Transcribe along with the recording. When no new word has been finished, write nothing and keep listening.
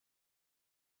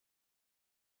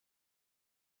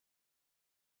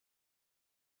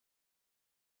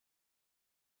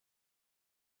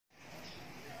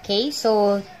Okay,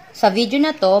 so sa video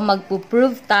na to,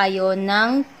 magpo-prove tayo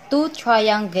ng two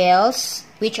triangles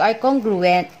which are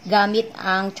congruent gamit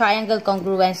ang triangle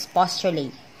congruence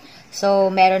postulate. So,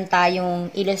 meron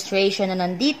tayong illustration na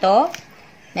nandito,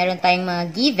 meron tayong mga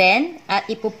given,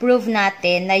 at ipo-prove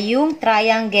natin na yung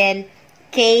triangle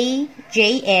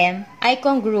KJM ay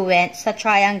congruent sa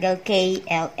triangle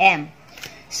KLM.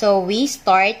 So, we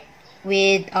start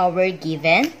with our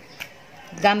given.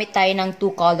 Gamit tayo ng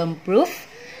two-column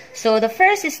proof. So, the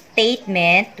first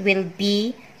statement will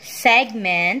be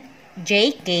segment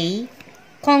JK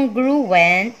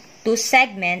congruent to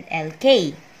segment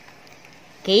LK.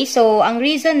 Okay, so ang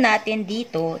reason natin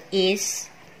dito is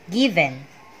given.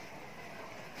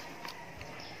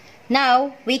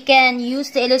 Now, we can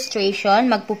use the illustration.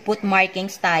 Magpuput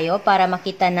markings tayo para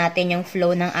makita natin yung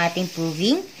flow ng ating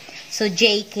proving. So,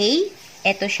 JK,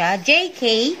 ito siya.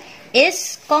 JK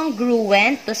is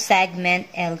congruent to segment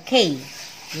LK.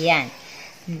 Yan.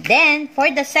 Then, for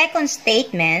the second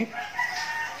statement,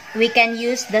 we can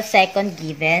use the second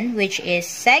given, which is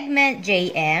segment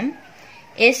JM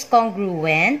is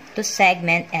congruent to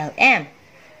segment LM.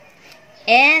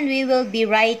 And we will be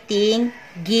writing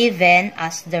given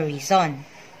as the reason.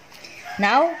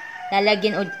 Now,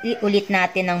 lalagyan ulit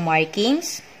natin ng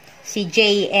markings. Si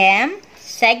JM,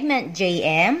 segment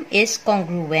JM is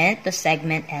congruent to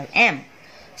segment LM.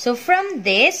 So, from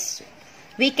this,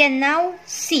 we can now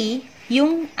see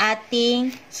yung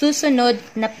ating susunod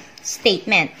na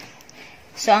statement.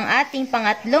 So, ang ating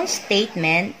pangatlong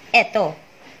statement, ito.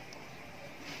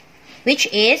 Which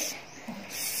is,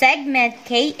 segment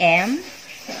KM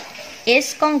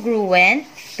is congruent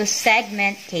to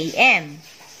segment KM.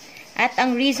 At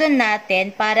ang reason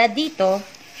natin para dito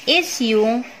is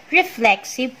yung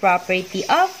reflexive property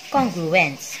of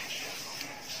congruence.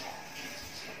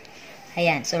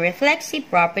 Ayan, so reflexive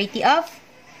property of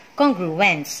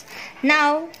congruence.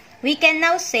 Now, we can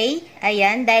now say,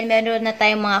 ayan, dahil meron na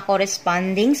tayong mga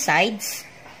corresponding sides,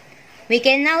 we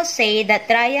can now say that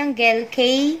triangle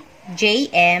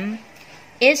KJM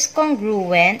is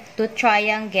congruent to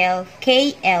triangle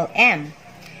KLM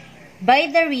by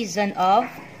the reason of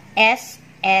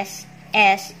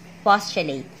SSS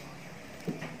postulate.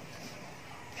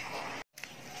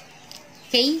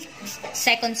 Okay,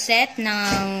 second set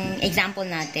ng example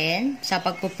natin sa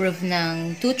pagpo-prove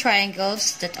ng two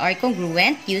triangles that are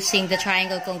congruent using the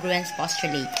triangle congruence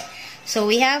postulate. So,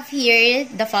 we have here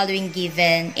the following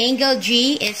given. Angle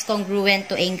G is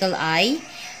congruent to angle I.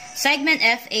 Segment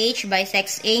FH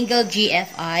bisects angle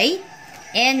GFI.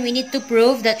 And we need to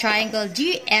prove that triangle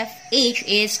GFH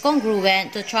is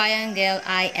congruent to triangle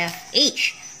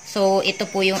IFH. So, ito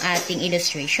po yung ating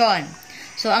illustration.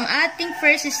 So, ang ating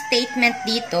first statement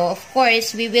dito, of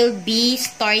course, we will be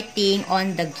starting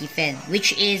on the given,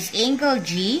 which is angle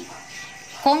G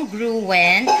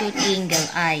congruent to angle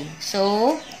I.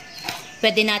 So,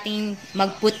 pwede natin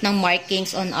mag-put ng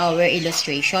markings on our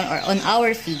illustration or on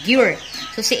our figure.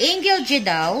 So, si angle G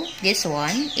daw, this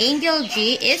one, angle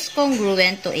G is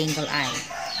congruent to angle I.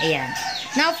 Ayan.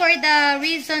 Now, for the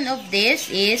reason of this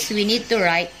is we need to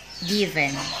write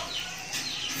given.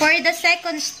 For the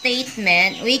second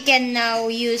statement, we can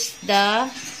now use the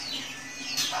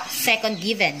second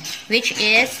given, which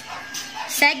is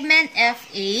segment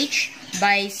FH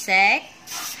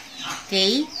bisects,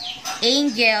 okay,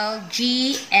 angle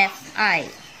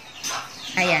GFI.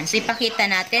 Ayan, so ipakita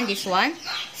natin this one.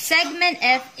 Segment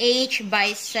FH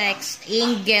bisects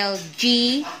angle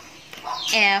GFI.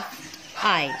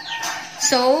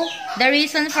 So, the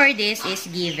reason for this is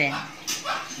given.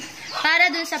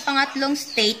 Para dun sa pangatlong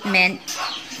statement,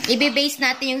 i-base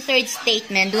natin yung third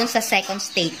statement dun sa second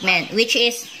statement, which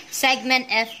is segment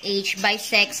FH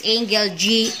bisects angle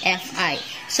GFI.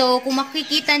 So, kung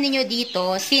makikita ninyo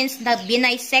dito, since na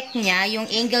binisect niya yung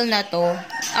angle na to,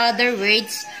 other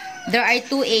words, there are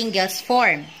two angles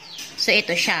formed. So,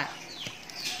 ito siya.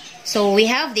 So, we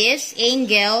have this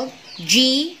angle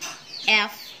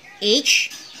GFH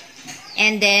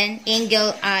and then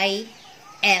angle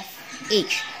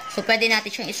IFH. So, pwede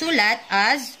natin siyang isulat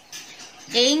as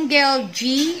angle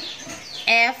GFI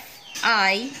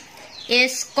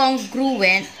is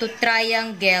congruent to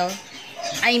triangle,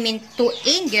 to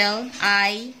angle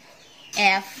IFH.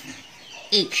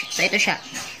 So, ito siya.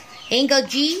 Angle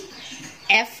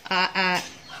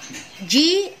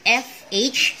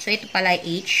GFH. So, ito pala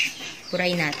H.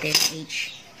 Purahin natin.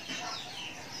 H.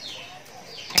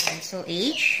 Ayan. So,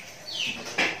 H.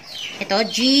 Ito,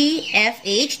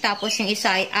 GFH, tapos yung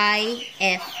isa ay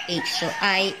IFH. So,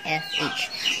 IFH.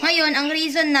 Ngayon, ang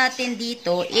reason natin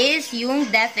dito is yung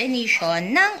definition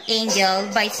ng angle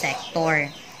bisector.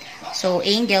 So,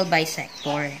 angle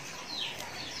bisector.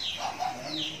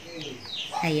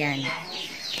 Ayan.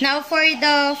 Now, for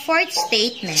the fourth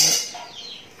statement,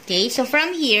 okay, so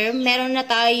from here, meron na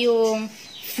tayong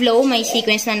flow, may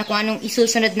sequence na kung anong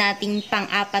isusunod nating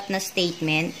pang-apat na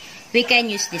statement. We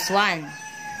can use this one.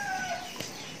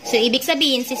 So, ibig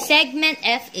sabihin, si segment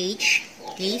FH,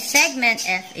 okay, segment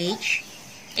FH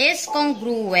is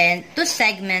congruent to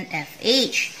segment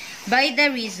FH by the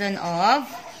reason of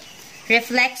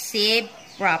reflexive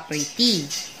property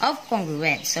of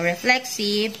congruence. So,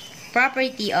 reflexive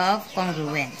property of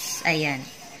congruence. Ayan.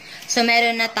 So,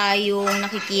 meron na tayong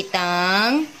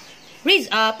nakikitang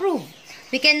proof.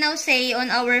 We can now say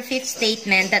on our fifth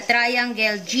statement that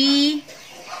triangle GFH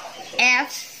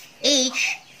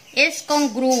is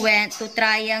congruent to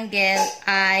triangle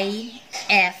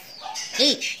IFH.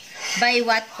 By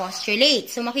what postulate?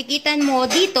 So, makikita mo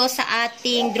dito sa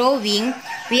ating drawing,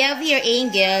 we have here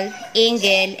angle,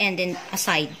 and then a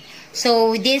side.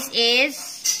 So, this is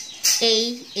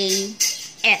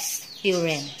AAS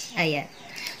theorem. Ayan.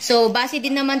 So, base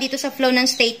din naman dito sa flow ng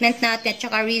statement natin at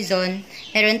saka reason,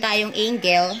 meron tayong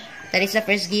angle, that is the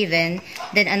first given,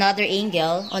 then another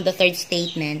angle on the third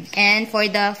statement. And for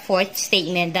the fourth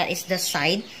statement, that is the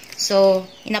side. So,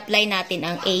 in-apply natin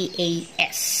ang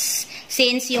AAS.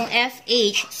 Since yung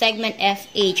FH, segment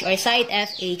FH or side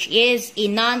FH is a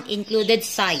non-included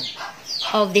side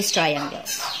of this triangle.